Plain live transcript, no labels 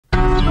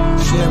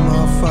shit,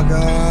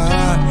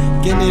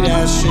 motherfucker. Give me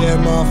that shit,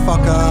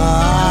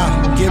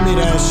 motherfucker. Give me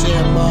that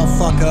shit,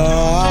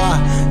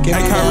 motherfucker. Give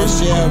me that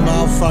shit,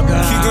 motherfucker.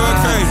 Keep going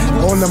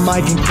crazy. On the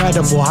mic,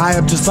 incredible. High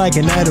up just like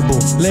an edible.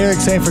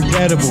 Lyrics ain't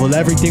forgettable.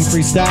 Everything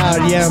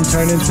freestyled, yeah, I'm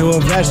turned into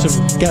a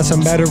vegetable. Guess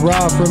I'm better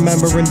off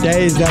remembering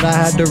days that I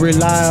had to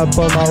rely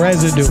upon my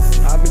residue.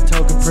 I've been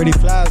talking pretty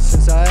flat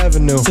since I ever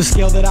knew. The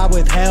skill that I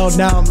withheld,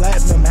 now I'm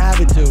letting them have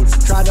it, dude.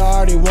 Tried to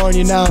already warn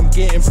you, now I'm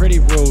getting pretty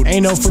rude.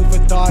 Ain't no food for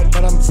thought,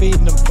 but I'm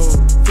feeding them food.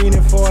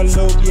 Feeding for a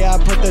loop, yeah, I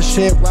put the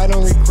shit right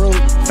on recruit.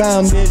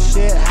 Found this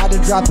shit, had to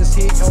drop this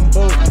heat on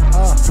boot.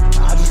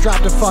 I just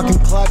dropped the fucking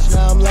clutch,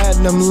 now I'm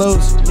letting them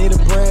loose. Need a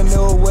brand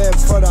new whip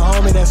for the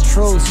homie that's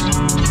truce.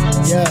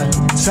 Yeah,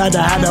 decided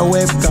to have that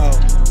whip go.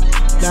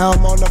 Now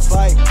I'm on the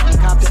bike,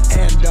 cop the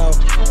endo.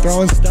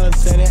 Throwing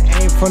stunts and it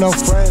ain't for no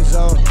friend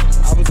zone.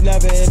 I was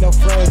never in no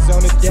friend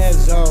zone, a dead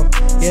zone.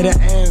 Yeah, the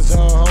end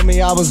zone,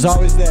 homie, I was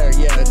always there.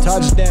 Yeah,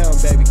 touchdown,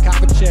 baby,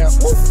 cop a chair.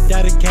 Woo.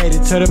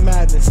 Dedicated to the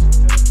madness.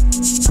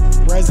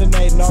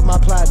 Resonating off my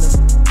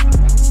platinum.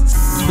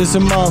 This a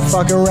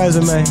motherfucking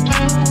resume.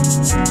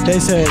 They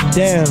said,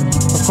 damn,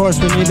 of course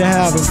we need to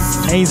have it.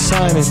 Ain't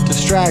signing,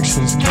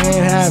 distractions,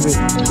 can't have it.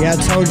 Yeah,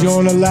 I told you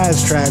on the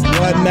last track,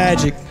 what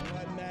magic.